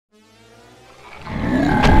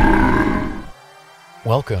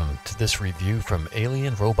Welcome to this review from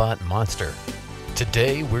Alien Robot Monster.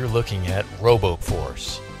 Today we're looking at Robo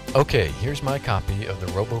Force. Okay, here's my copy of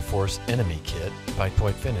the Robo Force Enemy Kit by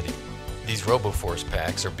Toyfinity. These Robo Force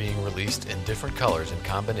packs are being released in different colors and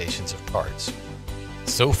combinations of parts.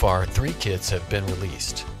 So far, 3 kits have been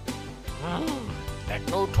released. That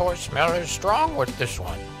new toy smell is strong with this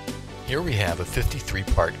one. Here we have a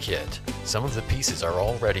 53-part kit. Some of the pieces are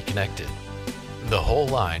already connected. The whole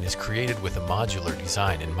line is created with a modular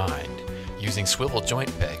design in mind, using swivel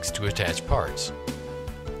joint pegs to attach parts.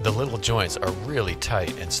 The little joints are really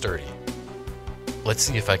tight and sturdy. Let's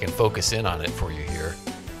see if I can focus in on it for you here.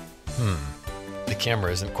 The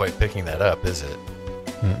camera isn't quite picking that up, is it?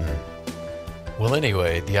 Well,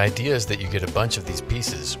 anyway, the idea is that you get a bunch of these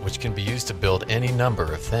pieces, which can be used to build any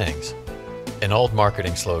number of things. An old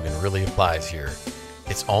marketing slogan really applies here.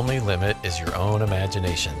 Its only limit is your own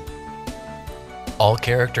imagination. All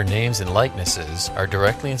character names and likenesses are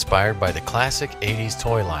directly inspired by the classic 80s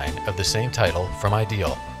toy line of the same title from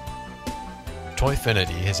Ideal.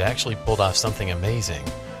 Toyfinity has actually pulled off something amazing,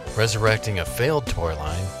 resurrecting a failed toy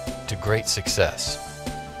line to great success.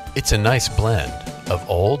 It's a nice blend of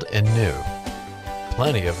old and new.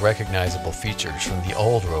 Plenty of recognizable features from the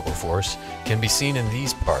old RoboForce can be seen in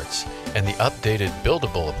these parts, and the updated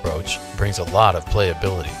buildable approach brings a lot of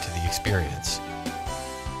playability to the experience.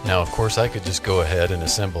 Now, of course, I could just go ahead and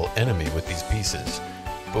assemble Enemy with these pieces,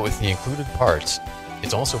 but with the included parts,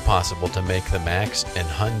 it's also possible to make the Max and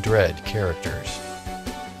Hun Dredd characters.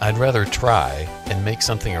 I'd rather try and make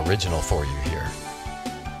something original for you here.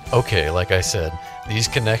 Okay, like I said, these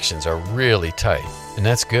connections are really tight, and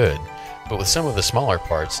that's good, but with some of the smaller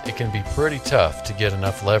parts, it can be pretty tough to get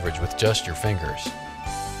enough leverage with just your fingers.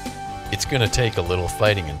 It's going to take a little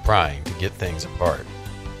fighting and prying to get things apart.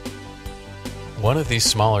 One of these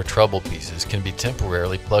smaller trouble pieces can be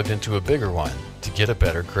temporarily plugged into a bigger one to get a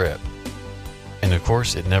better grip. And of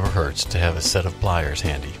course, it never hurts to have a set of pliers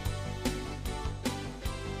handy.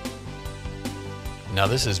 Now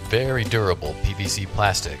this is very durable PVC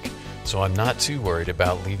plastic, so I'm not too worried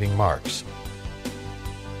about leaving marks.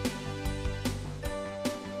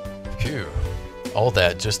 Phew, all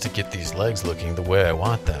that just to get these legs looking the way I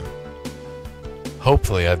want them.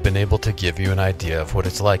 Hopefully I've been able to give you an idea of what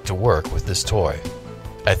it's like to work with this toy.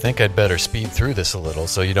 I think I'd better speed through this a little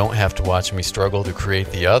so you don't have to watch me struggle to create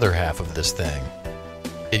the other half of this thing.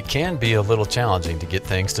 It can be a little challenging to get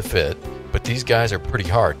things to fit, but these guys are pretty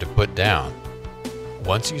hard to put down.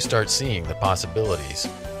 Once you start seeing the possibilities,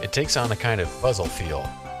 it takes on a kind of puzzle feel,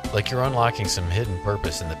 like you're unlocking some hidden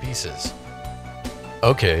purpose in the pieces.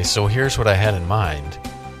 Okay, so here's what I had in mind.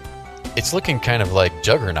 It's looking kind of like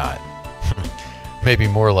Juggernaut. Maybe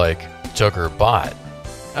more like Juggerbot.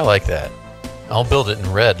 I like that. I'll build it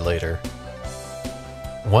in red later.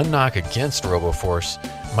 One knock against RoboForce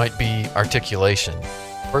might be articulation.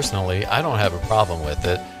 Personally, I don't have a problem with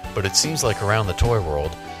it, but it seems like around the toy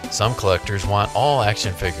world, some collectors want all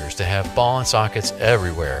action figures to have ball and sockets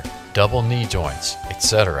everywhere, double knee joints,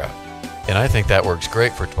 etc. And I think that works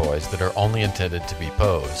great for toys that are only intended to be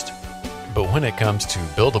posed. But when it comes to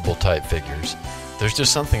buildable type figures, there's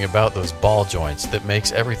just something about those ball joints that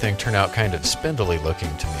makes everything turn out kind of spindly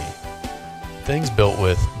looking to me. Things built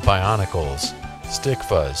with Bionicles, Stick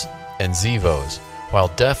Fuzz, and Zevos, while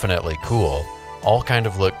definitely cool, all kind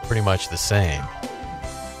of look pretty much the same.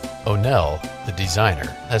 Onell, the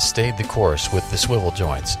designer, has stayed the course with the swivel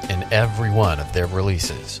joints in every one of their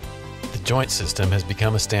releases. The joint system has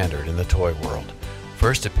become a standard in the toy world,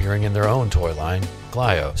 first appearing in their own toy line,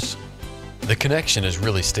 Glyos. The connection is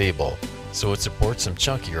really stable, so it supports some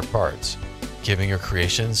chunkier parts, giving your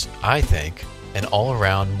creations, I think, an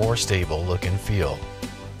all-around more stable look and feel.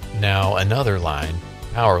 Now another line,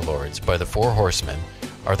 Power Lords by the Four Horsemen,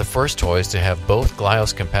 are the first toys to have both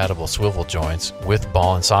Glyos-compatible swivel joints with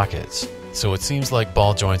ball and sockets, so it seems like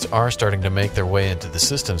ball joints are starting to make their way into the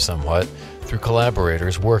system somewhat through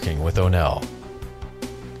collaborators working with Onell.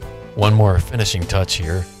 One more finishing touch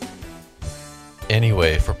here.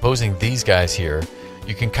 Anyway, for posing these guys here,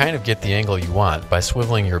 you can kind of get the angle you want by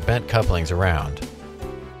swiveling your bent couplings around.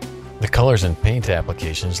 The colors and paint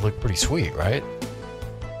applications look pretty sweet, right?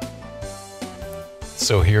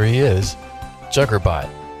 So here he is, Juggerbot,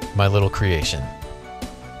 my little creation.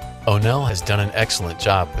 Onell has done an excellent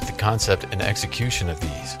job with the concept and execution of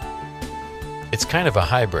these. It's kind of a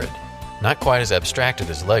hybrid, not quite as abstracted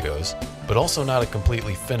as Legos, but also not a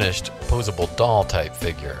completely finished, posable doll type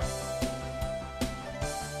figure.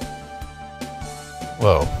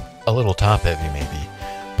 Whoa, a little top heavy maybe,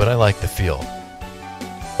 but I like the feel.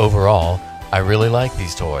 Overall, I really like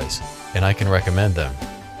these toys, and I can recommend them.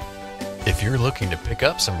 If you're looking to pick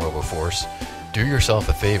up some RoboForce, Do yourself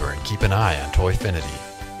a favor and keep an eye on Toyfinity.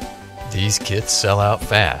 These kits sell out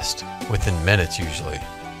fast, within minutes usually.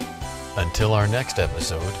 Until our next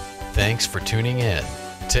episode, thanks for tuning in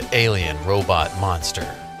to Alien Robot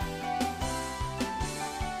Monster.